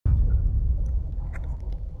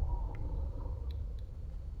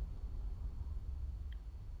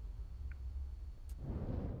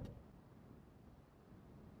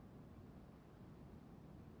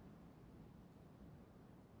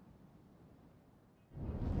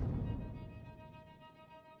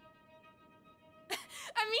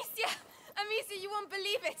Amicia! Amicia, you won't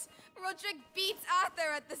believe it! Roderick beats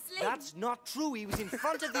Arthur at the sling! That's not true. He was in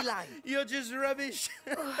front of the line. You're just rubbish.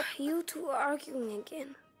 You two are arguing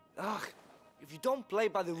again. Ugh, if you don't play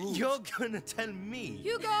by the rules... You're gonna tell me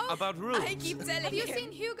Hugo! about rules. I keep telling you. Have you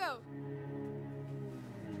seen Hugo?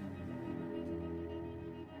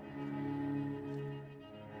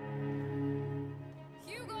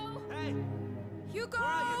 Hugo! Hey! Hugo! Where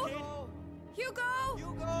are you, kid? Hugo!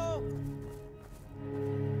 Hugo!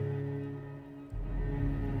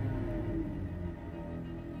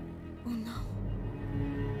 Oh no.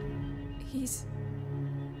 He's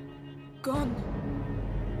gone.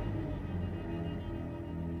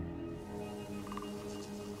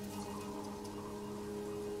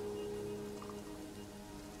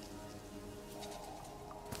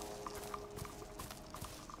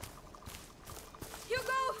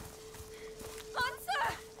 Hugo!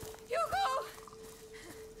 Answer! Hugo!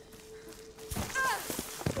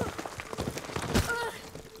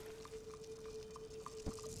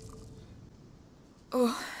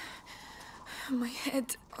 Oh, my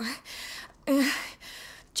head.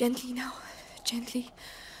 Gently now, gently.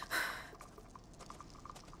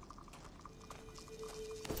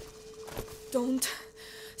 Don't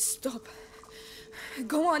stop.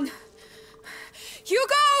 Go on.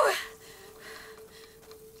 Hugo!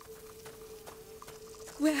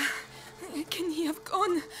 Where can he have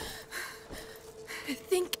gone?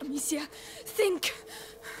 Think, Amicia, think.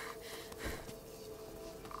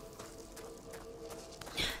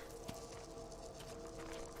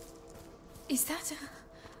 Is that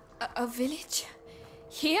a village?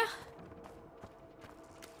 Here?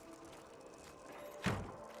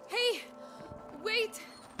 Hey! Wait!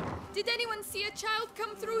 Did anyone see a child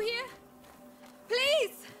come through here?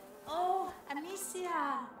 Please! Oh,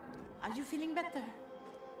 Amicia! Are you feeling better?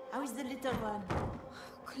 How is the little one?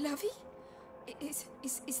 Clavi?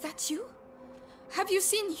 Is that you? Have you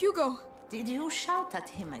seen Hugo? Did you shout at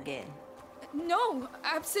him again? No,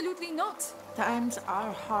 absolutely not. Times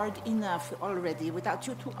are hard enough already without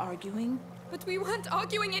you two arguing. But we weren't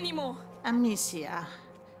arguing anymore. Amicia,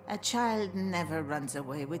 a child never runs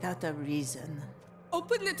away without a reason.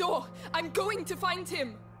 Open the door. I'm going to find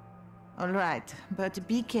him. All right, but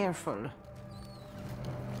be careful.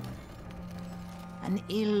 An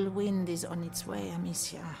ill wind is on its way,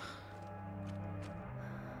 Amicia.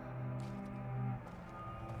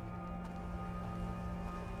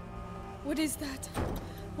 What is that?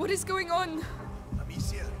 What is going on?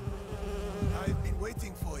 Amicia, I've been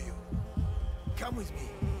waiting for you. Come with me.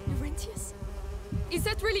 Laurentius? Is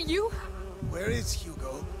that really you? Where is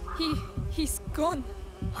Hugo? He's gone.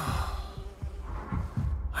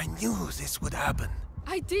 I knew this would happen.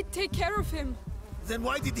 I did take care of him. Then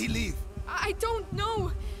why did he leave? I don't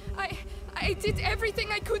know. I did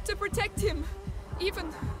everything I could to protect him.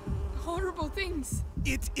 Even horrible things.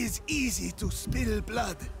 It is easy to spill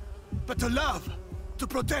blood. But to love, to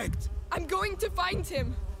protect. I'm going to find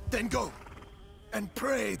him. Then go. And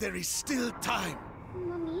pray there is still time.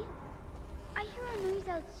 Mommy, I hear a noise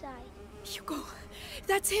outside. Hugo,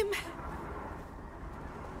 that's him.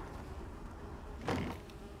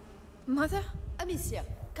 Mother? Amicia,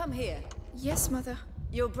 come here. Yes, Mother.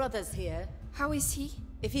 Your brother's here. How is he?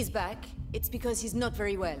 If he's back, it's because he's not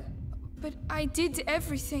very well. But I did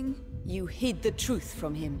everything. You hid the truth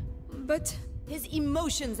from him. But... His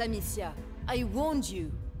emotions, Amicia. I warned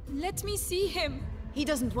you. let me see him. He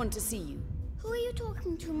doesn't want to see you. Who are you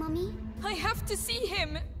talking to, Mummy? I have to see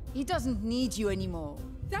him. He doesn't need you anymore.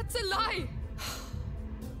 That's a lie.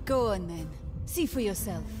 Go on then. See for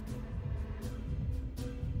yourself.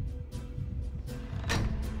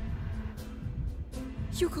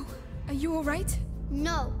 Hugo, are you all right?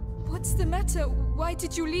 No. What's the matter? Why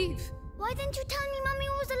did you leave? Why didn't you tell me Mummy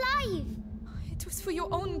was alive? It was for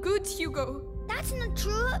your own good, Hugo. That's not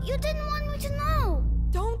true. You didn't want me to know.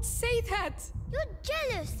 Don't say that. You're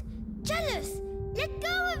jealous. Jealous. Let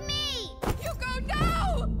go of me. Hugo,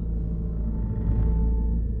 no!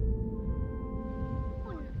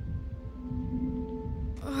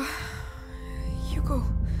 Hugo.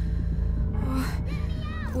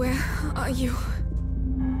 Where are you?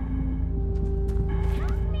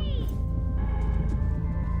 Help me.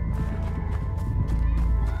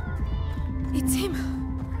 It's him.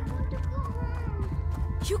 I want to go home.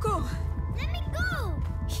 Hugo. Let me go.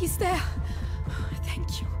 He's there.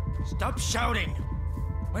 Thank you. Stop shouting!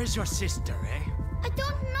 Where's your sister, eh? I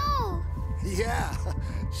don't know. Yeah,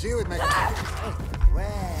 she would make a...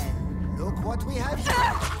 Well, look what we have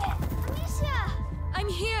here. Amicia. I'm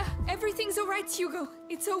here. Everything's all right, Hugo.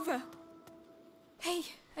 It's over. Hey,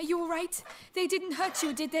 are you all right? They didn't hurt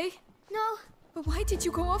you, did they? No. But why did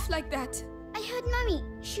you go off like that? I heard Mummy.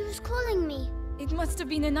 She was calling me. It must have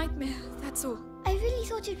been a nightmare, that's all. I really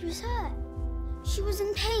thought it was her. She was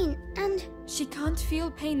in pain, and... She can't feel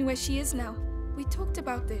pain where she is now. We talked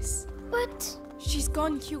about this. But... She's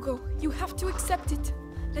gone, Hugo. You have to accept it.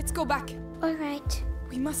 Let's go back. All right.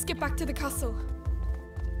 We must get back to the castle.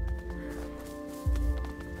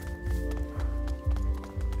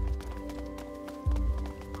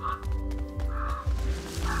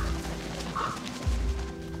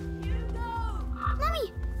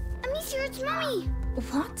 Mummy! Amicia, it's Mummy!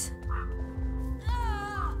 What?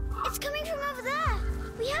 It's coming from over there.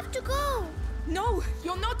 We have to go. No,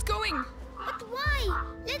 you're not going. But why?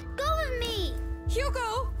 Let go of me.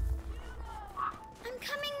 Hugo! I'm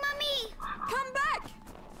coming, Mummy. Come back!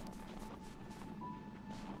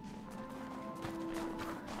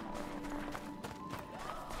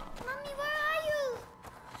 Mummy, where are you?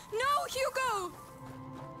 No, Hugo!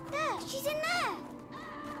 There, she's in there.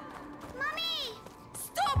 Mummy!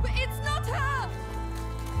 Stop! It's not her!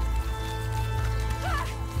 Ah,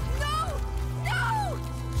 no! No!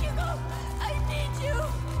 Hugo! I need you!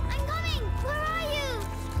 I'm coming. Where are you?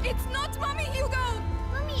 It's not Mommy, Hugo!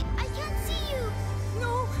 Mummy, I can't see you.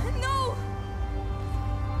 No! No!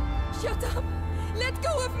 Shut up! Let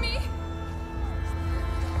go of me!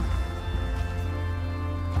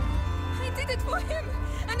 I did it for him!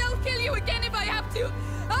 And I'll kill you again if I have to!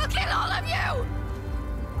 I'll kill all of you!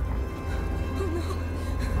 Oh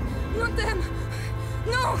no! Not them!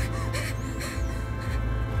 No!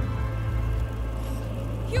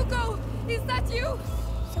 Hugo! Is that you?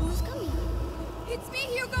 Someone's coming. It's me,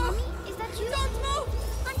 Hugo! Mummy, is that you? Don't move!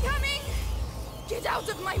 I'm coming! Get out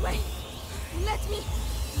of my way! Let me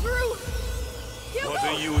through! Hugo! What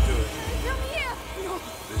are you doing? Come here! No!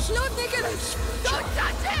 This is Lord the Nicholas! place. Don't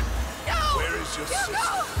touch him! No! Where is your Hugo! sister?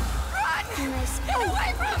 Run! Nice. Get away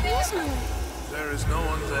from me! There is no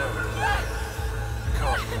one there.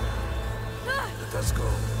 Come. Let us go.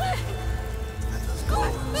 Let us go.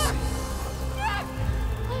 All right.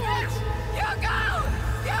 Hugo!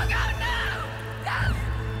 Hugo, no! No!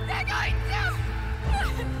 They're going to!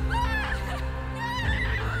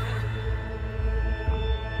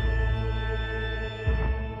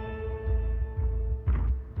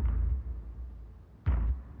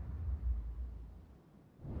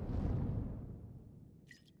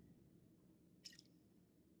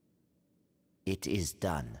 It is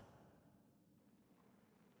done.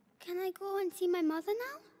 Can I go and see my mother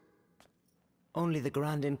now? Only the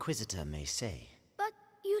Grand Inquisitor may say. But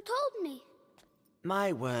you told me.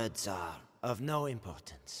 My words are of no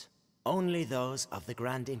importance. Only those of the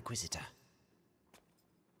Grand Inquisitor.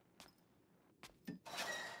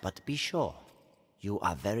 But be sure, you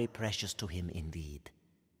are very precious to him indeed.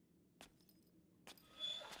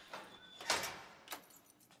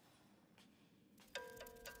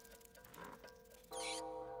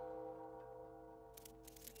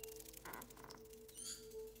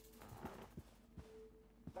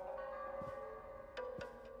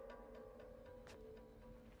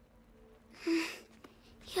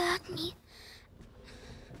 You hurt me.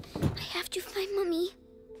 I have to find Mummy.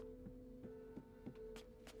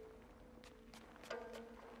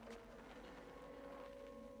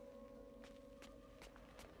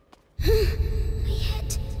 My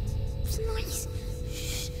head. The noise.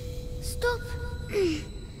 Shh. Stop.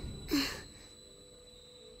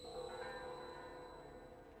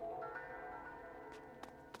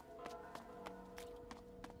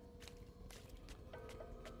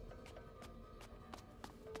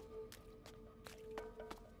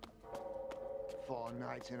 Four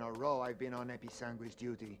nights in a row I've been on Episanguis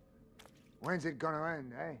duty. When's it gonna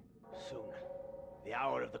end, eh? Soon. The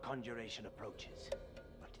hour of the conjuration approaches.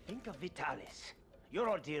 But think of Vitalis. Your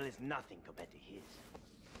ordeal is nothing compared to his.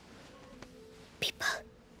 People.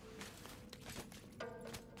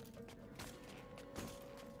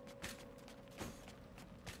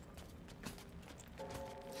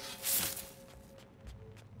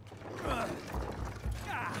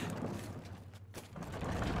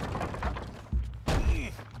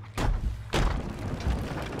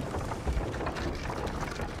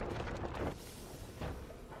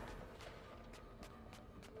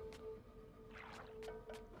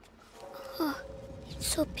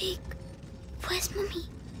 So big. Where's Mummy?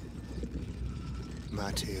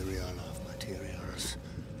 Material of materials.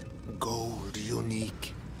 Gold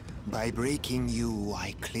unique. By breaking you,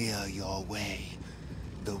 I clear your way.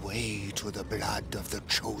 The way to the blood of the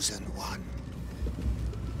Chosen One.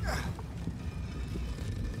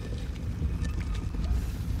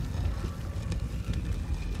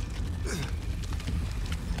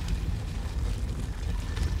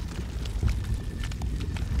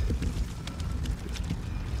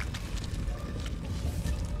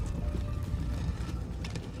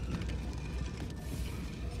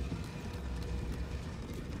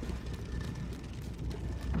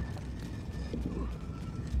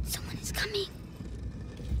 coming.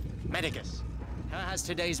 Medicus, how has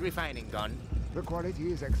today's refining gone? The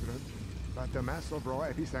quality is excellent, but the mass of raw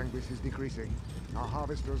episanguis is decreasing. Our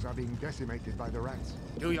harvesters are being decimated by the rats.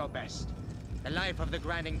 Do your best. The life of the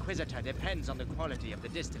Grand Inquisitor depends on the quality of the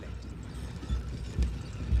distillate.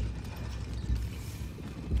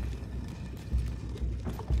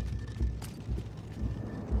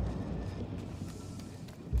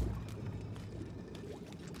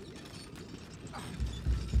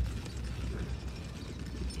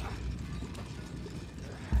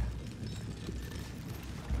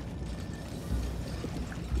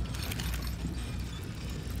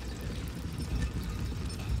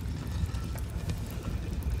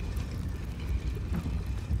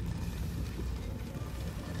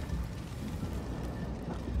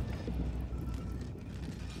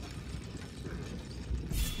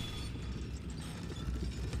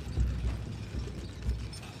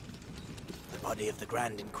 The body of the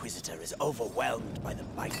Grand Inquisitor is overwhelmed by the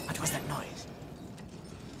bite. What was that noise?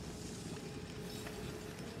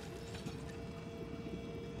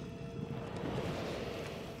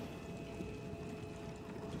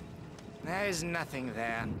 There is nothing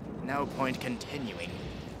there. No point continuing.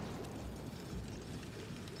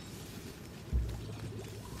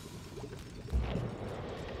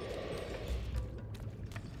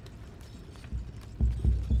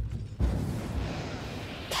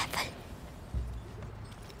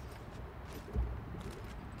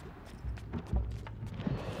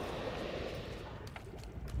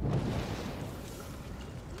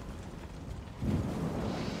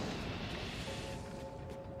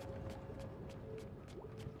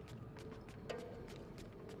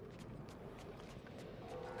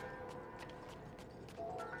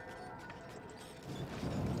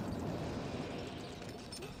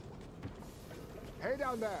 Hey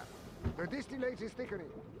down there! The distillate is thickening.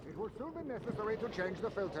 It will soon be necessary to change the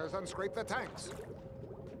filters and scrape the tanks.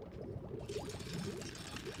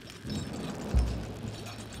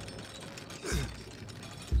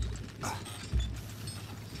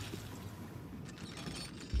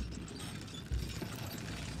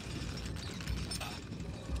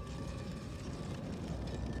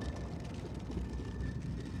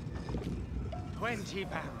 £20.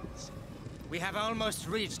 We have almost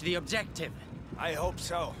reached the objective. I hope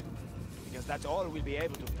so, because that's all we'll be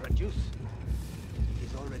able to produce. It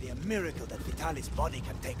is already a miracle that Vitalis' body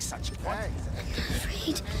can take such quantities.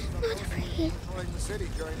 Afraid, not afraid. Touring the city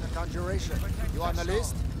during the conjuration. You on the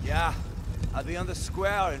list? Yeah, I'll be on the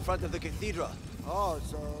square in front of the cathedral. Oh,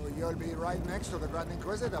 so you'll be right next to the Grand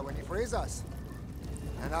Inquisitor when he frees us.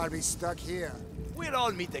 And I'll be stuck here. We'll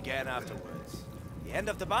all meet again afterwards. The end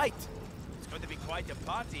of the bite. It's going to be quite a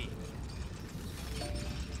party.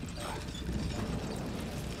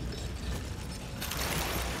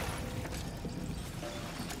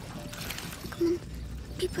 Come on,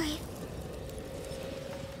 be brave.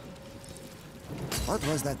 What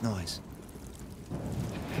was that noise?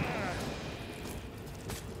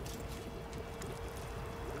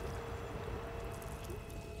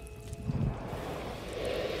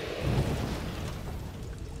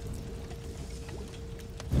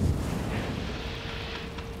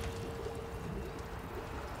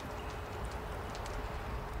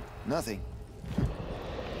 Nothing.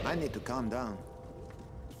 I need to calm down.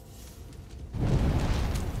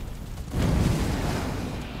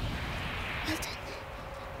 Well done.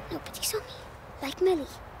 Nobody saw me. Like Millie.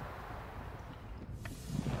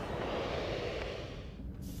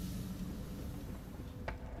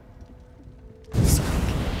 Smoke.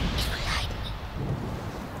 It will hide me.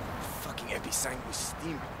 Fucking episanguis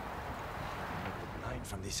steam. I'm a bit blind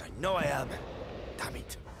from this, I know I am. Damn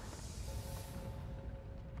it.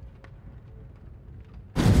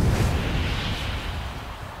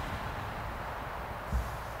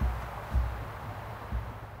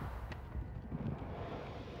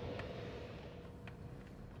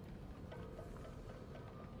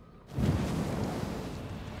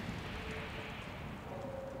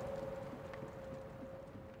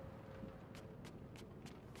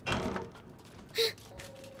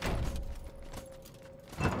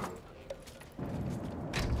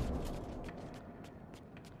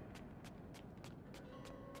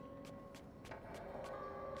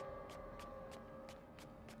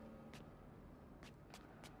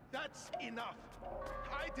 That's enough.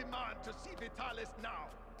 I demand to see Vitalis now.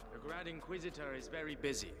 The Grand Inquisitor is very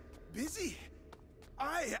busy. Busy?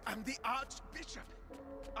 I am the Archbishop.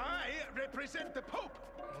 I represent the Pope.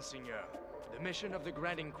 Monseigneur, the mission of the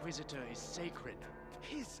Grand Inquisitor is sacred.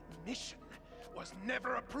 His mission was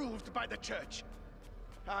never approved by the Church.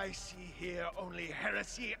 I see here only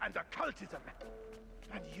heresy and occultism.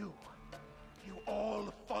 And you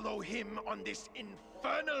all follow follow him on this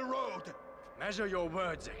infernal road. Measure your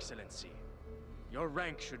words, Excellency. Your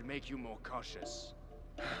rank should make you more cautious.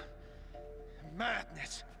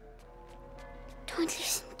 Madness. Don't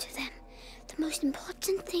listen to them. The most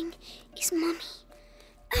important thing is Mommy.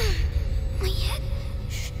 My head.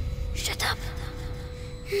 Shut up.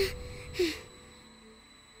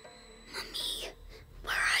 Mommy,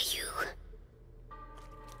 where are you?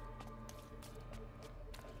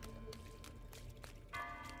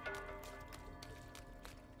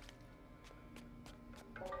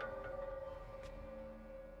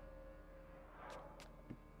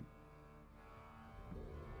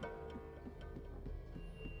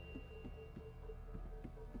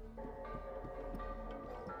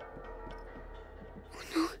 Oh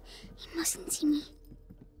no, he mustn't see me.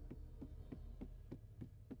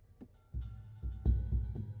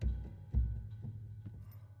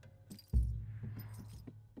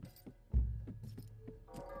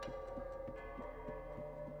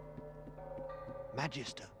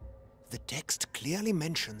 Magister, the text clearly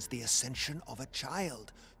mentions the ascension of a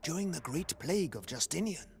child during the Great Plague of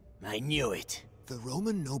Justinian. I knew it. The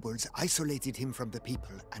Roman nobles isolated him from the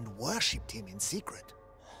people and worshipped him in secret.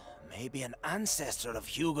 Maybe an ancestor of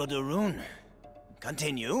Hugo de Rune.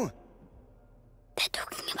 Continue. They're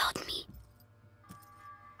talking about me.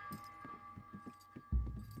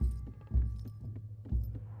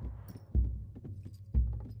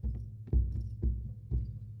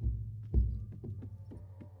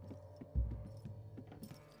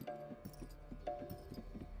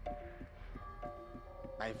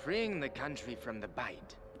 By freeing the country from the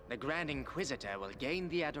Bite, the Grand Inquisitor will gain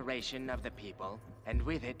the adoration of the people, and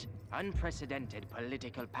with it, unprecedented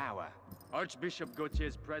political power. Archbishop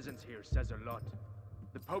Gautier's presence here says a lot.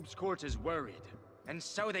 The Pope's court is worried. And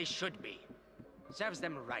so they should be. Serves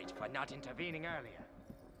them right for not intervening earlier.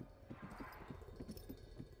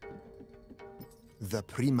 The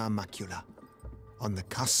Prima Macula, on the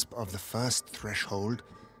cusp of the first threshold,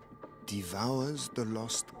 devours the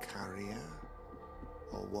lost carrier,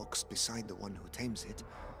 or walks beside the one who tames it.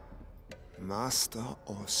 Master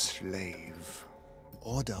or slave,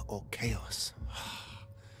 order or chaos.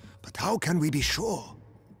 But how can we be sure?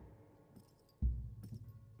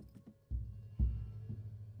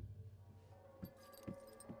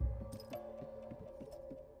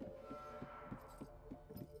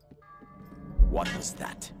 What was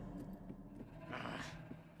that?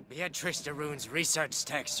 Beatrice de Rune's research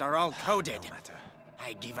texts are all coded. No matter.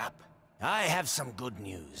 I give up. I have some good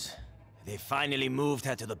news. They finally moved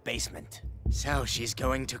her to the basement. So she's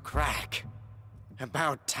going to crack.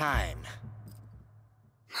 About time.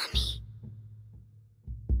 Mommy.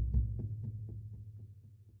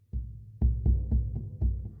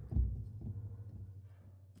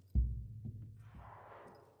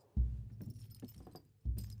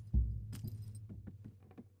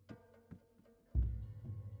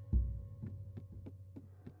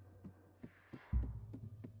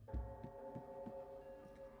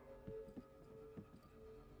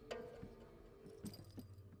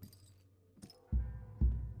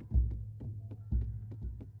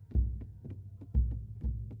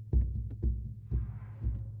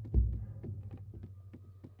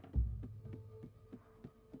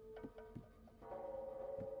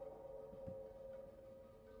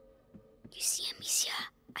 You see, Amicia,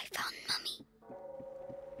 I found Mommy.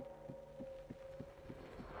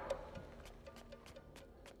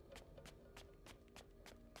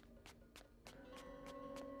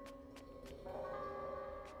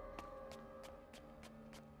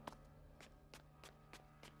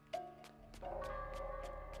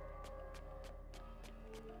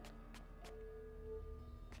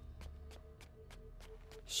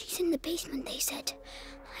 She's in the basement, they said.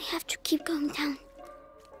 I have to keep going down.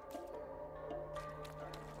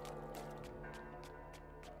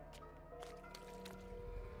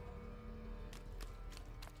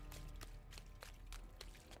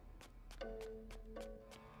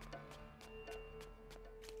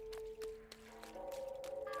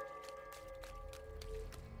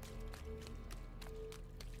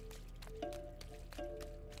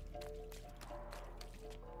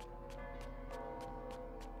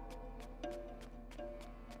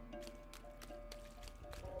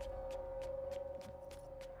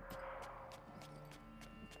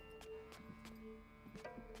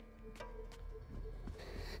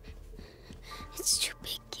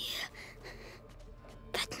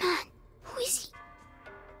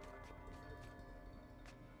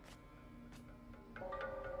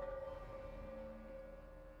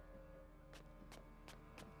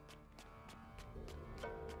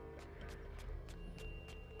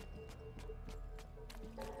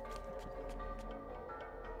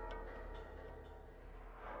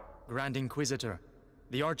 Grand Inquisitor,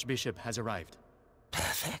 the Archbishop has arrived.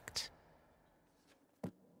 Perfect.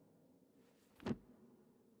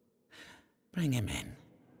 Bring him in.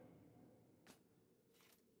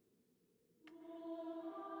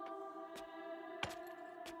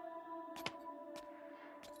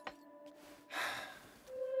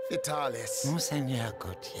 Vitalis. Monseigneur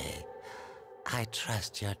Gautier, I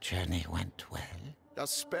trust your journey went well.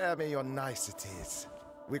 Just spare me your niceties.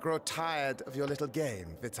 We grow tired of your little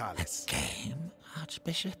game, Vitalis. A game,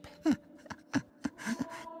 Archbishop?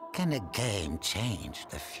 Can a game change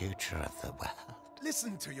the future of the world?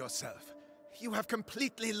 Listen to yourself. You have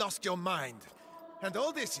completely lost your mind. And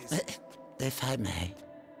all this is... If I may,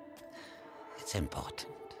 it's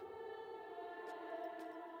important.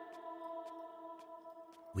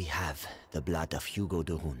 We have the blood of Hugo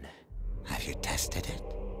de Rune. Have you tested it?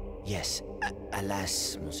 Yes.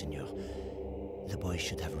 Alas, Monseigneur. The boy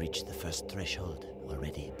should have reached the first threshold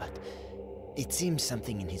already, but it seems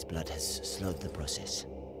something in his blood has slowed the process.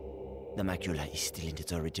 The macula is still in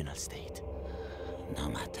its original state. No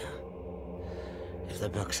matter. If the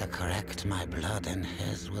books are correct, my blood and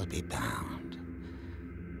his will be bound.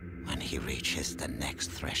 When he reaches the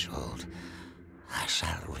next threshold, I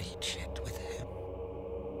shall reach it with him.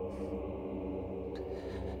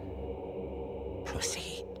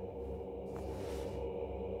 Proceed.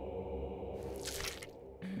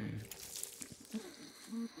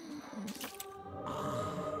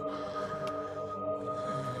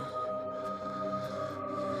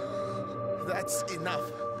 That's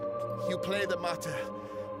enough. You play the martyr,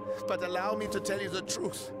 but allow me to tell you the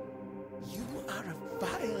truth. You are a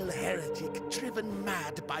vile heretic driven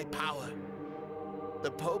mad by power.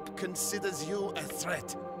 The Pope considers you a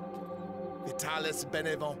threat. Vitalis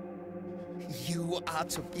Benevent, you are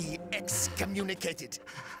to be excommunicated.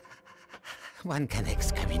 One can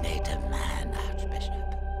excommunicate a man,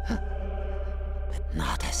 Archbishop, but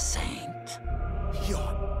not a saint.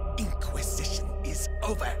 Your Inquisition is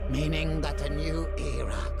over. Meaning that a new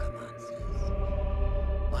era commences.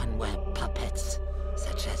 One where puppets,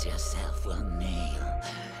 such as yourself, will kneel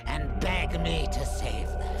and beg me to save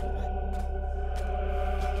them.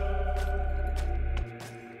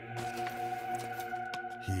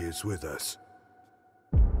 He is with us.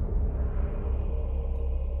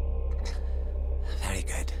 Very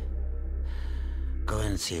good. Go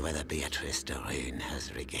and see whether Beatrice de Rune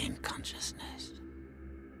has regained consciousness.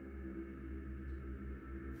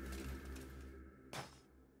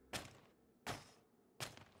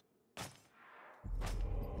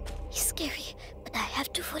 He's scary, but I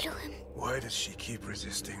have to follow him. Why does she keep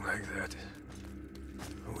resisting like that?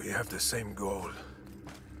 We have the same goal.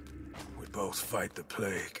 We both fight the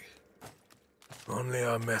plague. Only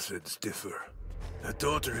our methods differ. The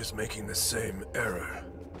daughter is making the same error.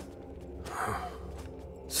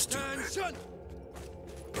 Stupid.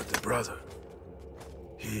 But the brother,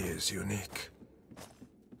 he is unique.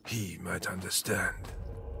 He might understand.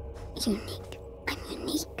 Unique? I'm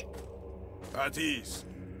unique. At ease.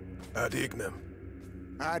 Ad ignem.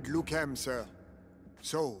 Ad lucem, sir.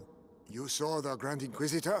 So, you saw the Grand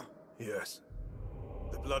Inquisitor? Yes.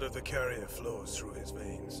 The blood of the carrier flows through his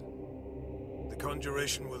veins. The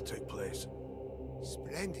conjuration will take place.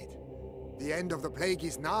 Splendid. The end of the plague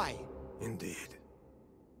is nigh. Indeed.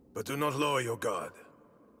 But do not lower your guard.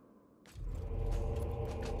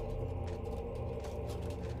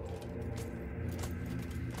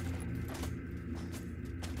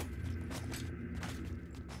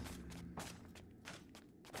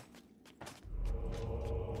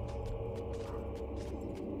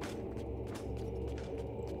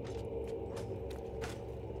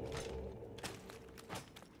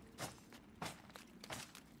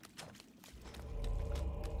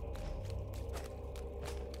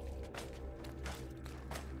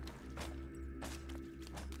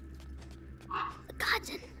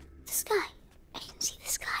 The sky. I can see the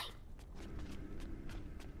sky.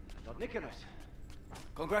 Lord Nicholas,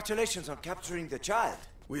 congratulations on capturing the child.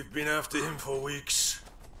 We've been after him for weeks.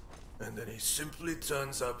 And then he simply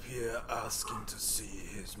turns up here asking to see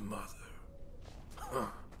his mother. Huh.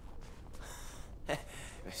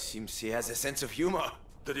 Seems he has a sense of humor.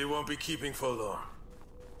 That he won't be keeping for long.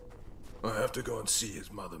 I have to go and see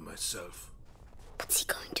his mother myself. What's he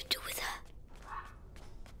going to do with her?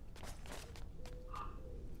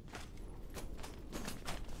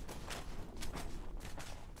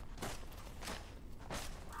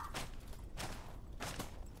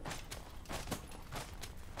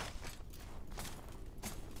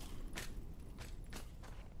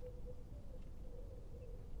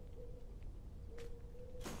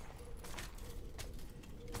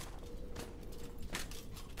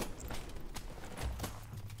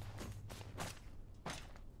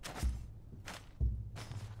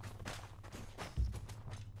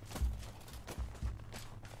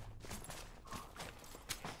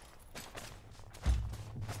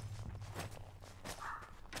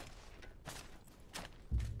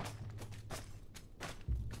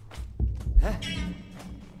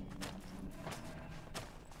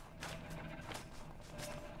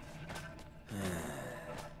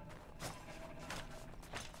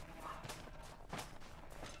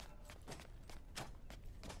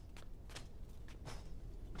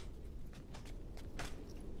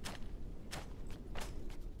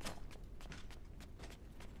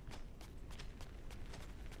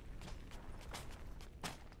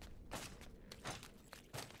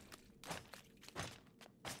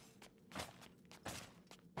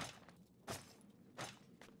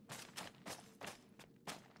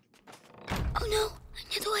 no!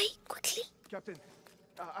 Another way, quickly! Captain,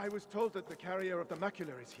 I was told that the carrier of the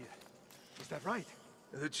macula is here. Is that right?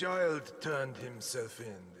 The child turned himself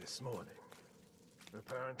in this morning.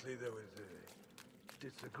 Apparently there was a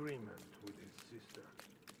disagreement with his sister.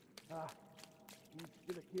 He's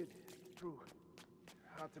still a kid. True.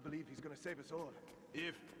 Hard to believe he's gonna save us all.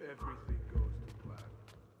 If everything goes to plan.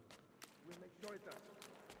 We'll make sure it does.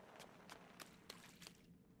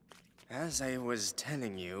 As I was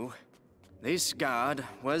telling you, this god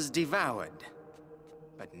was devoured,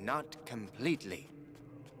 but not completely.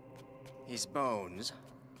 His bones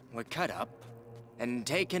were cut up and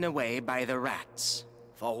taken away by the rats.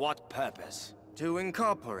 For what purpose? To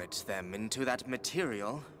incorporate them into that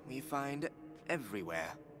material we find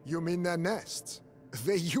everywhere. You mean their nests?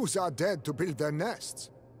 They use our dead to build their nests.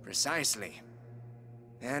 Precisely.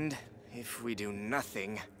 And if we do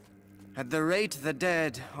nothing, at the rate the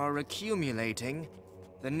dead are accumulating,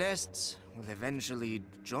 the nests will eventually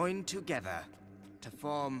join together to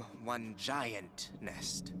form one giant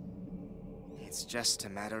nest. It's just a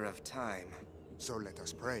matter of time. So let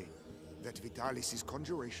us pray that Vitalis'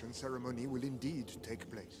 conjuration ceremony will indeed take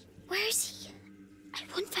place. Where is he? I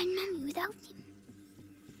won't find Mommy without him.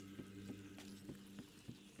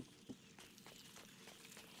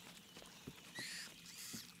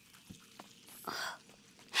 Oh,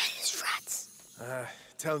 hellish rats.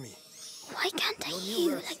 Tell me. Why can't I hear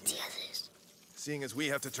you like the others? Seeing as we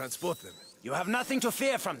have to transport them. You have nothing to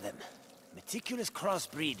fear from them. Meticulous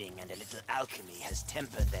crossbreeding and a little alchemy has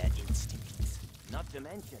tempered their instincts. Not to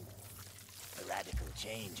mention a radical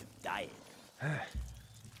change of diet.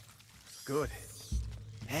 Good.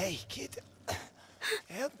 Hey, kid.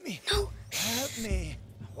 Help me. No. Help me.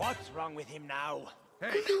 What's wrong with him now?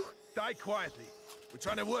 Hey, die quietly. We're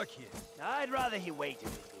trying to work here. I'd rather he waited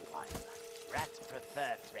a little while. Rats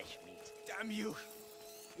prefer fresh meat. Damn you.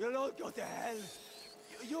 You'll all go to hell.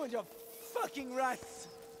 You and your fucking rats.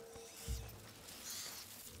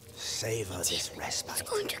 Savor this respite. He's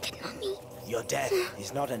going to get Mommy. Your death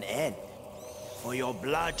is not an end, for your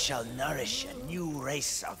blood shall nourish a new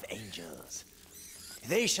race of angels.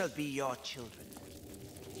 They shall be your children,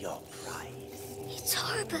 your pride. It's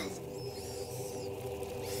horrible.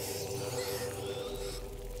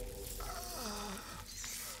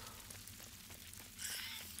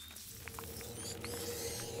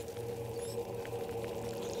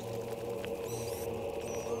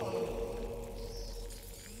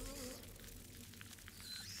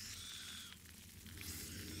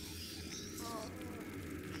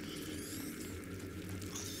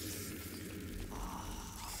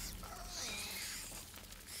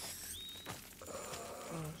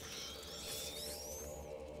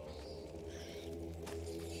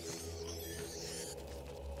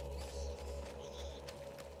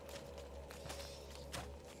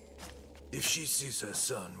 If she sees her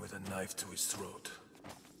son with a knife to his throat,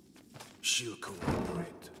 she'll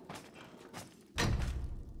cooperate.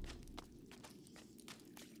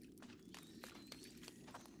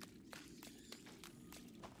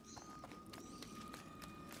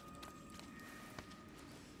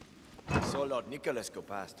 Saw Lord Nicholas go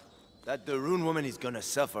past. That the Rune woman is gonna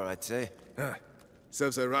suffer, I'd say.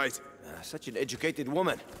 Serves her right. Such an educated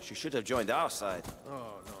woman. She should have joined our side.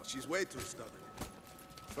 Oh, no, she's way too stubborn.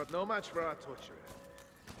 But no match for our torturer.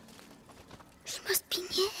 He must be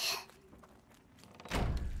near.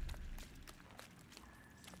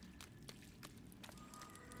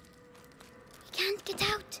 We can't get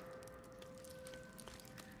out.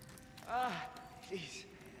 Please.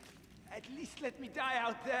 At least let me die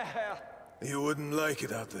out there. You wouldn't like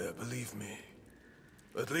it out there, believe me.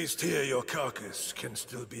 At least here your carcass can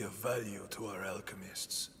still be of value to our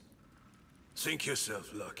alchemists. Think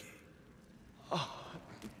yourself lucky. Oh,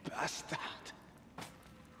 bastard.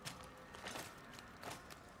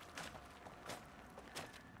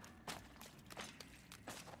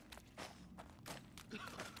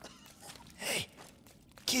 Hey,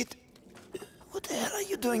 kid. What the hell are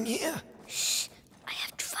you doing here? Shh. I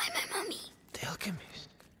have to find my Mommy. The alchemist.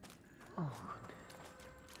 Oh,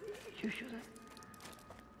 you shouldn't.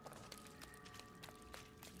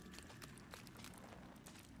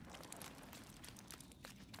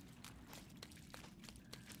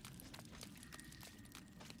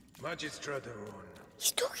 Magistrate Rune.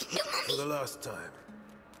 He's talking to For Mommy. the last time,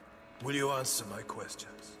 will you answer my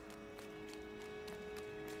questions?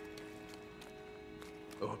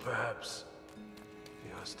 Or perhaps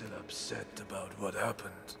you're still upset about what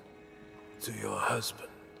happened to your husband.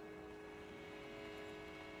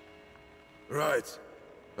 Right.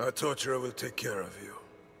 Our torturer will take care of you.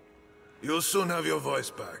 You'll soon have your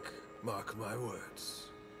voice back. Mark my words.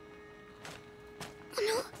 Oh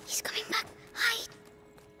no, he's coming back. Hide.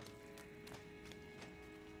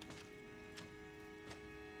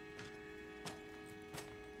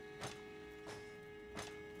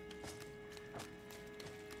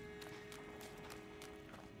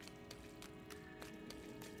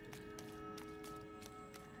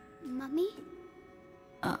 Mummy?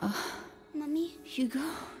 Mummy? Hugo?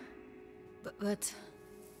 But...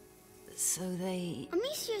 So they...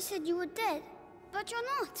 Amicia said you were dead, but you're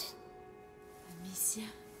not. Amicia?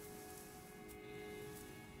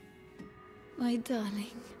 My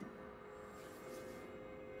darling.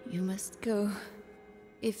 You must go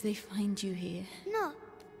if they find you here. No,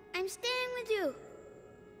 I'm staying with you.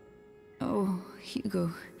 Oh,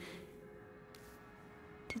 Hugo.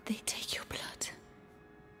 Did they take your blood?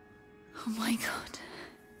 Oh my God.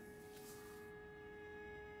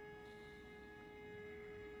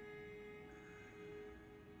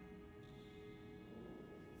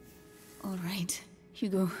 All right,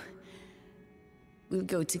 Hugo. We'll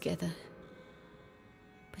go together.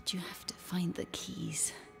 But you have to find the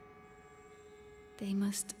keys. They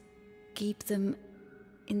must keep them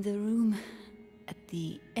in the room at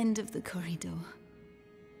the end of the corridor.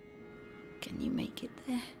 Can you make it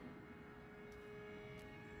there?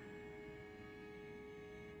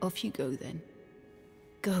 Off you go then.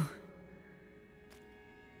 Go.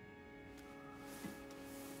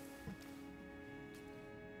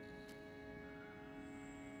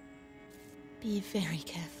 Be very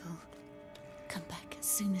careful. Come back as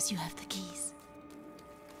soon as you have the keys.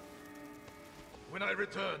 When I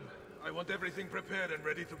return, I want everything prepared and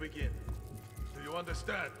ready to begin. Do you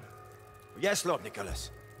understand? Yes, Lord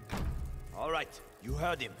Nicholas. All right, you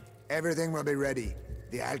heard him. Everything will be ready.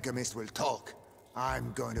 The alchemist will talk.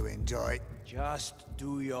 I'm going to enjoy it. Just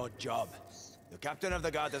do your job. The captain of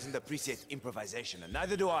the guard doesn't appreciate improvisation, and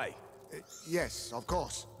neither do I. Yes, of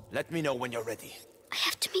course. Let me know when you're ready. I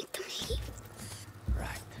have to make them leave.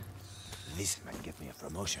 Right. This might get me a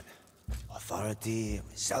promotion. Authority,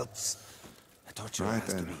 results. A torturer Right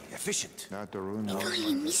has then. to be efficient. Not the room. If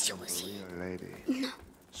only Amicia was Real here. lady. No,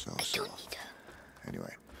 So I soft. don't need her.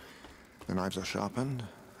 Anyway, the knives are sharpened.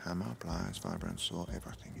 Hammer, pliers, vibrant saw.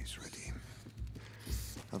 Everything is ready.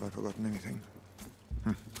 Have I forgotten anything?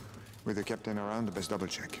 With the captain around, the best double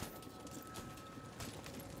check.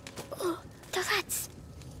 Oh, the rats.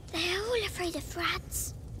 They are all afraid of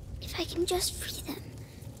rats. If I can just free them.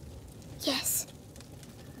 Yes.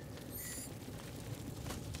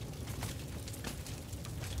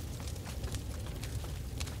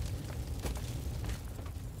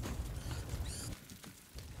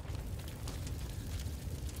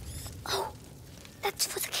 Oh, that's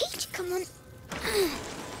for the cage. Come on.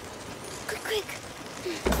 Quick.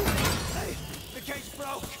 Hey, the cage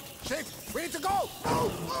broke! Shit, we need to go!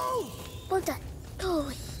 Move! Well done. Go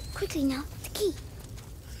away. Quickly now. The key.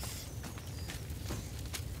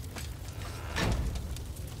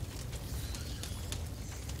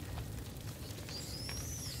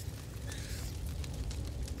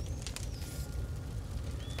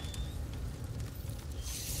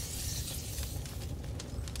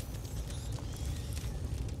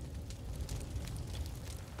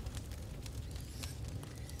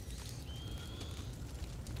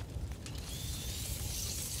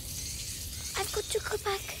 I've got to go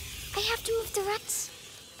back. I have to move the rats.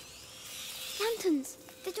 Lanterns.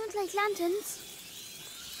 They don't like lanterns.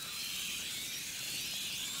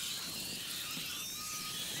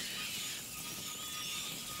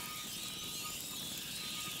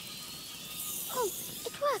 Oh,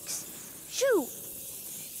 it works. Shoo!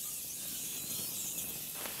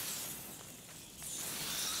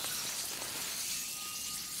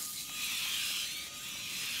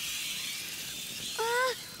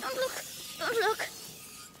 Don't look. Don't look.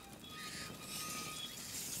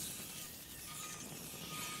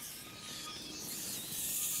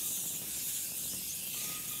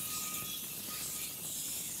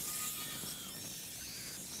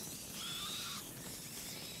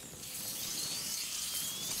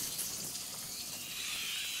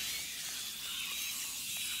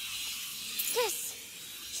 Yes!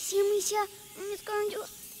 See, Amicia? It's going to...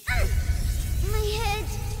 My head!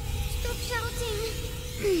 Stop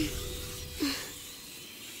shouting!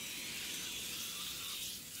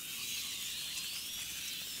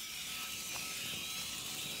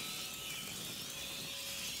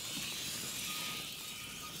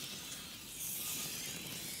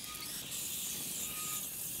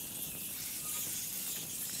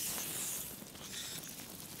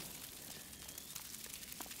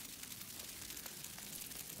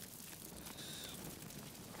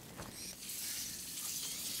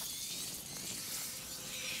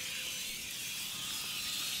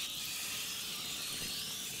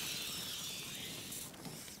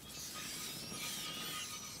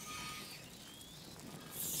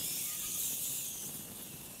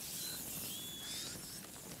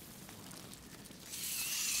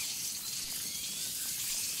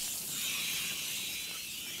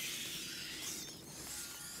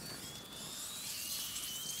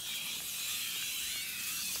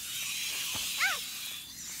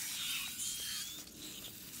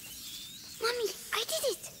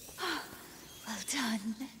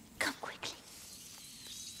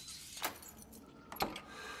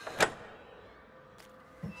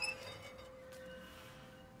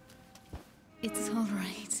 It's all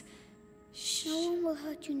right. Shh. No one will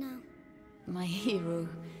hurt you now. My hero.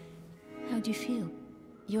 How do you feel?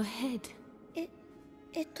 Your head.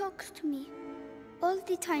 It talks to me. All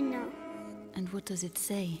the time now. And what does it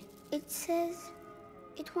say? It says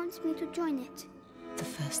it wants me to join it. The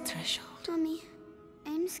first threshold. Mommy,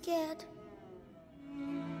 I'm scared.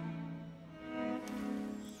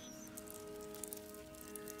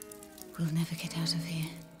 We'll never get out of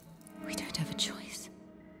here. We don't have a choice.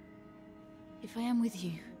 If I am with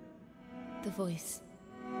you, the voice,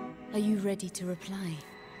 are you ready to reply?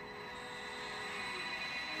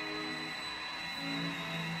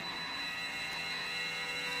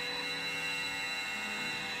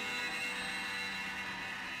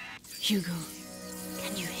 Hugo,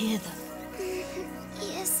 can you hear them?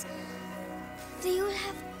 Yes. They all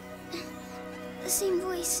have the same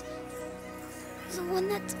voice. The one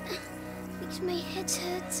that makes my head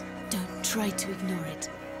hurt. Don't try to ignore it.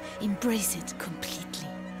 Embrace it completely.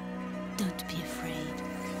 Don't be afraid.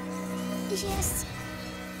 Yes.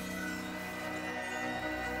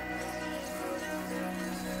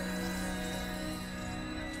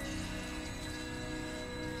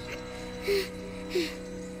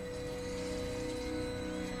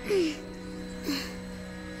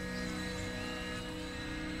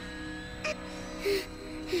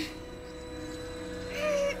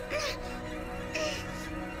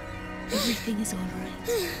 Everything is all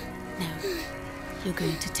right. Now, you're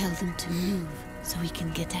going to tell them to move so we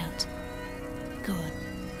can get out. Go on.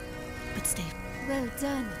 But stay. Well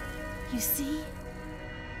done. You see?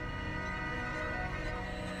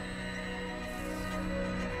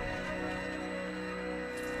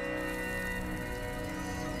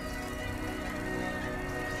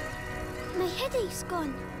 My headache's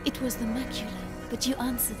gone. It was the macula, but you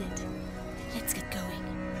answered it. Let's get going.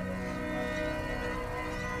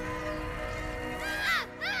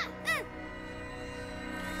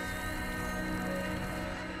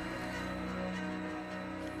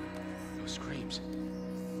 Those screams.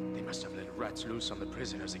 They must have let rats loose on the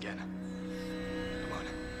prisoners again. Come on.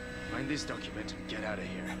 Find this document and get out of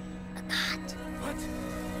here. A cat. What?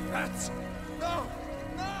 Rats? No!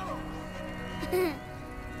 No!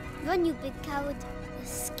 Run, you big coward. You're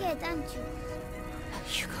scared, aren't you?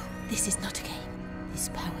 Hugo, this is not a game. This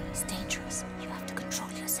power is dangerous. You have to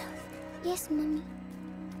control yourself. Yes, Mommy.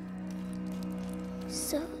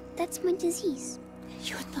 So, that's my disease.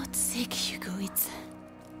 You're not sick, Hugo.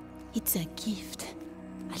 It's a gift.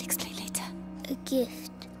 I'll explain later. A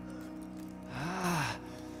gift. Ah,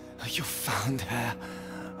 you found her.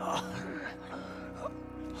 Oh,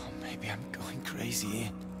 maybe I'm going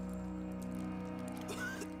crazy.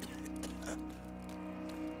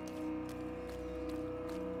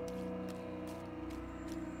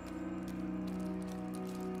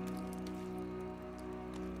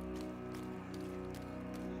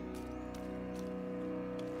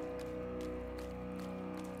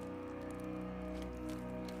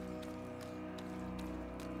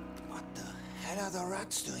 What are the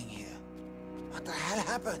rats doing here? What the hell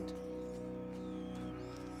happened?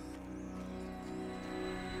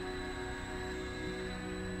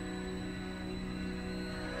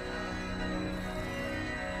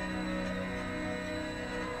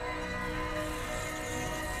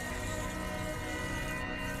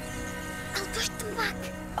 I'll push them back.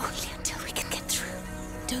 Only until we can get through.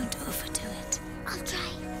 Don't overdo it. I'll try.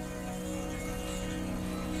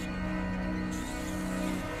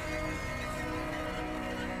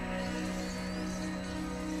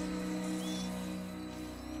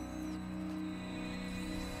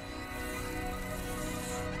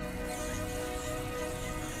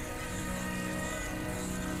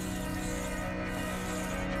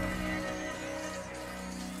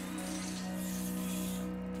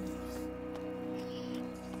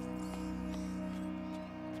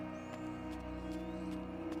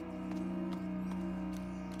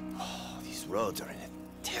 Roads are in a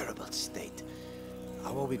terrible state.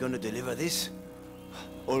 How are we going to deliver this?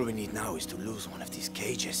 All we need now is to lose one of these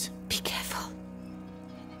cages. Be careful.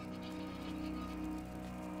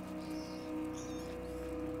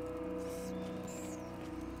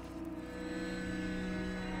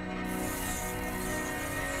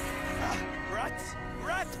 Rats!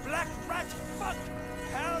 Rat! Black rat! Fuck!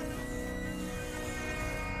 Help!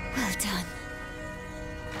 Well done.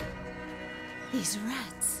 These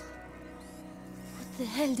rats. What the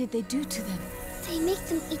hell did they do to them? They make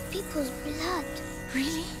them eat people's blood.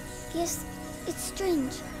 Really? Yes, it's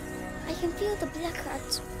strange. I can feel the black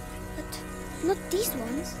rats, but not these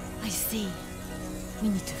ones. I see. We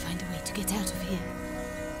need to find a way to get out of here.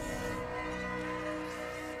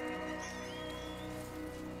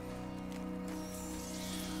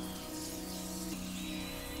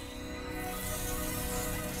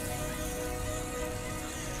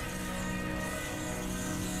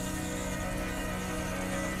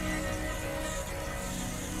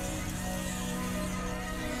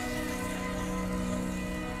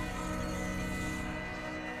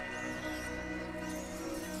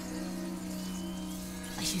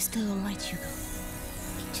 still alright, Hugo?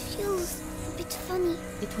 It feels a bit funny.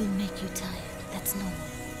 It will make you tired. That's normal.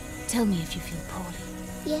 Tell me if you feel poorly.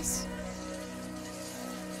 Yes.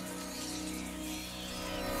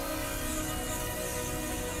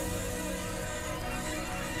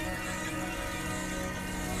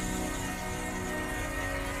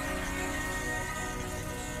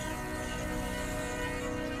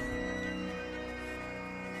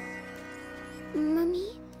 Mummy,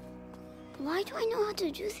 why do I know how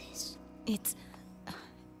to do this?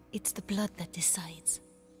 It's the blood that decides.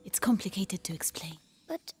 It's complicated to explain.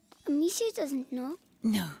 But Amicia doesn't know.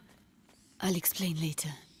 No. I'll explain later.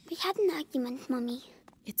 We had an argument, Mummy.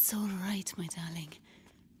 It's all right, my darling.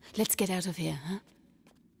 Let's get out of here, huh?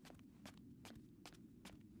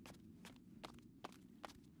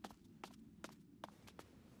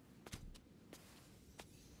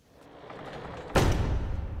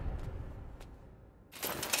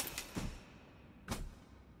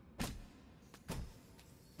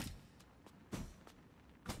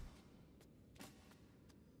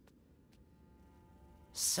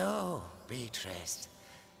 So, Beatrice,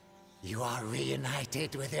 you are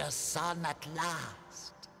reunited with your son at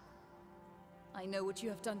last. I know what you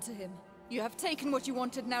have done to him. You have taken what you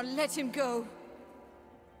wanted, now let him go.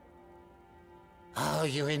 Oh,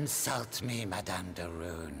 you insult me, Madame de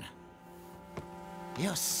Rune.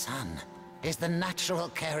 Your son is the natural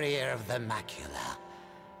carrier of the macula,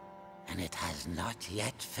 and it has not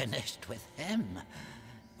yet finished with him,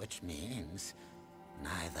 which means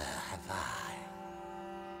neither have I.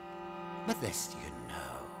 But this you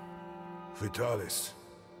know. Vitalis,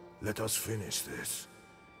 let us finish this.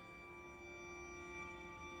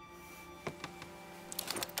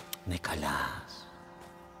 Nicholas,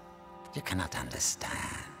 you cannot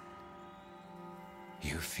understand.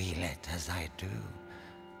 You feel it as I do.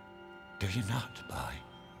 Do you not, boy?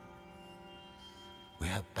 We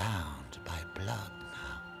are bound by blood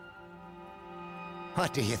now.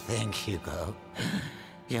 What do you think, Hugo?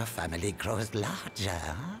 Your family grows larger,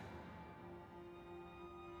 huh?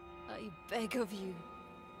 I beg of you.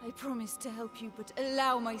 I promise to help you, but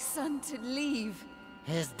allow my son to leave.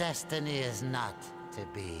 His destiny is not to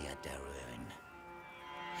be a de Rune.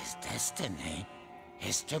 His destiny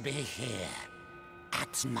is to be here,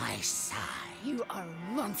 at my side. You are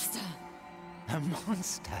a monster. A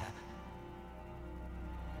monster?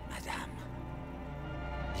 Madame,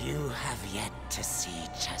 you have yet to see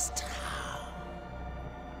just how.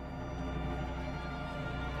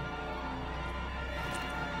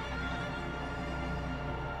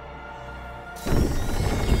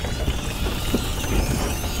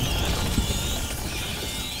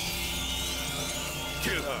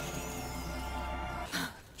 Kill her!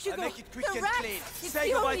 Hugo, make it quick the and rat! clean. It's Say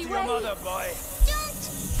the goodbye only to your way. mother, boy. Don't!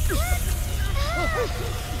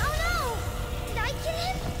 Oh no! Did I kill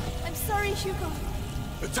him? I'm sorry, Hugo.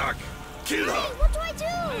 Attack! Kill her! Hey, what do I do? I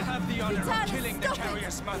have the honor Vitalis, of killing the stop it.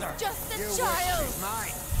 carrier's mother. Just a You child. wish she's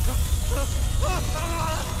mine. Mommy,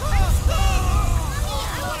 I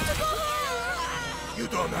want to go home! You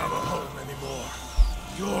don't have a home anymore.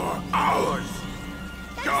 You're ours!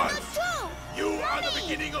 That's God! not true! You are the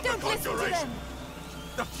beginning of Don't the listen to conjuration! them.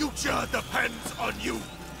 The future depends on you!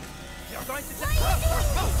 You're going to Why are you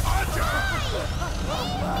doing this? Archer!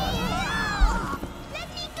 Let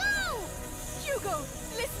me go! Hugo,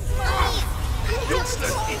 listen to me.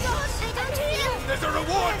 Useless I idiot! don't hear you! There's a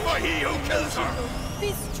reward for he who kills her!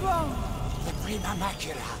 Be strong. The prima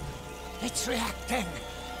macula. It's reacting.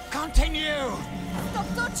 Continue! Stop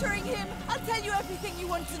torturing him. I'll tell you everything you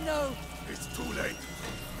want to know. It's too late.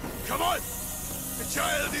 Come on! The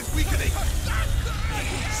child is weakening!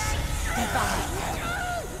 Yes, divine.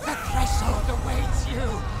 The threshold awaits you.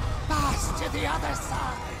 Pass to the other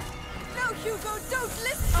side. No, Hugo, don't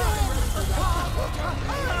listen to him.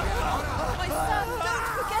 My son, don't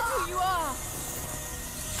forget who you are.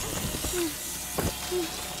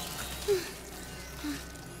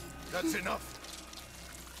 That's enough.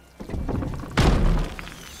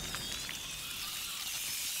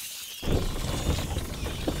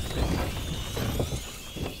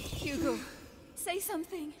 Hugo, say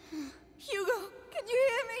something. Hugo, can you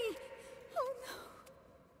hear me? Oh no.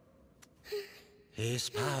 He's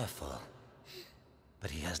powerful,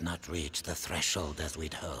 but he has not reached the threshold as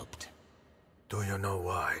we'd hoped. Do you know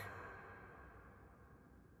why?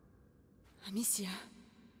 Amicia.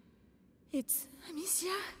 It's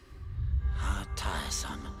Amicia. How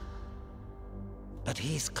tiresome. But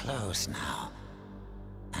he's close now,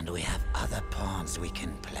 and we have other pawns we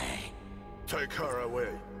can play. Take her away.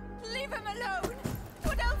 Leave him alone.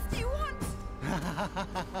 What else do you want? A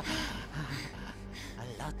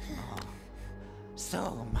lot more.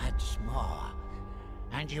 So much more.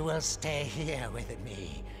 And you will stay here with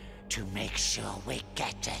me to make sure we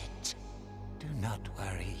get it. Do not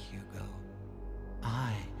worry, Hugo.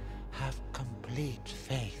 I have complete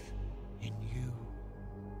faith in you.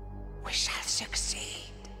 We shall succeed.